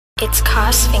It's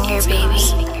Kosfinger, baby.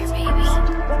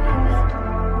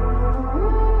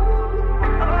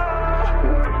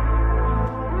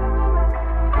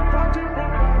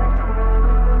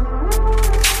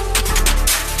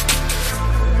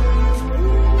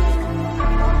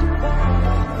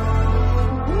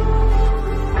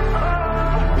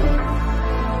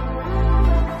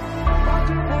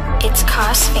 It's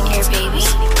Kosfinger, baby.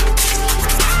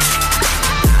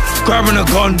 Grabbing a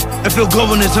gun, it feel good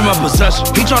when it's in my possession.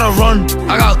 He try to run,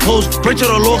 I got close. Pray to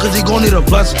the Lord cause he gon' need a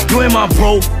blessing. You ain't my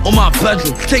bro or my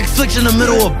bedroom. Take flicks in the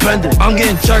middle of bending. I'm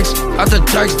getting text after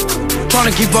text, trying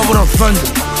to keep up with a friend.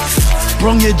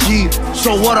 Brung your G,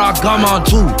 so what, I got mine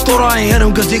too. Thought I ain't hit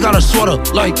him cause he got a sweater.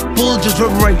 Like, bullet just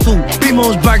ripping right through. Beam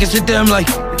on his back and sit there, I'm like,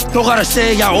 don't gotta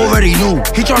say it, y'all already knew.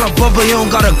 He tryna bump but he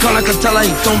don't got a gun, I can tell that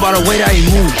he don't by the way that he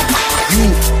move.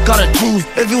 You gotta choose,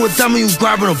 if you would tell me you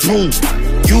grabbing a broom.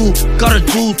 You gotta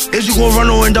choose, is you gon' run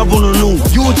or end up on the news.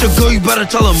 You with your girl, you better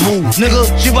tell her move. Nigga,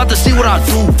 she about to see what I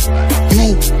do.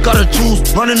 You gotta choose,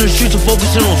 running the streets or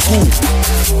focusing on school.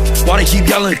 Why they keep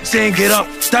yelling, saying get up?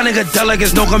 That nigga dead like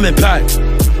it's no coming back.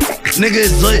 Nigga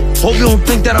is lit, hope you don't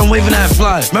think that I'm waving that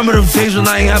flag. Remember them days when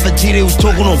I ain't have a T, they was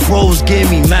talking on bros, getting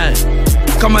me mad.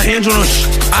 Got my hands on the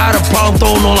I had a problem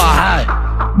throwing all I had.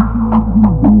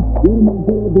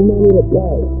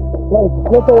 Like,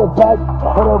 flip her back,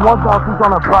 but then one time she's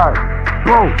on her back.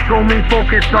 Bro, show me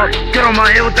focus up, get on my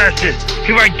head with that shit.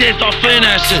 He right there, start feeling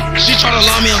that shit. She tryna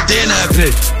lie me, I'm dead in that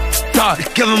bitch. God,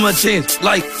 give him a chance,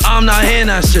 like, I'm not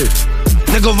hearing that shit.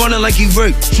 Nigga running like he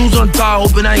Rick, shoes untied,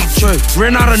 hoping that he trick.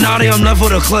 Ran out of naughty, I'm left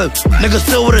with a clip. Nigga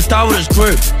still with a thigh with his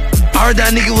grip. I heard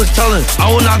that nigga was telling, I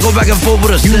will not go back and forth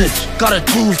with a snitch. Gotta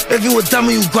choose, if you would tell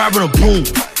me you grabbing a broom.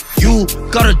 You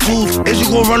gotta choose, is you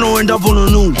gon' run or end up on the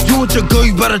news. You with your girl,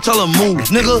 you better tell her move.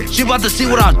 Nigga, she about to see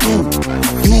what I do.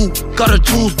 You gotta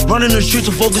choose, running the streets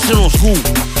or focusing on school.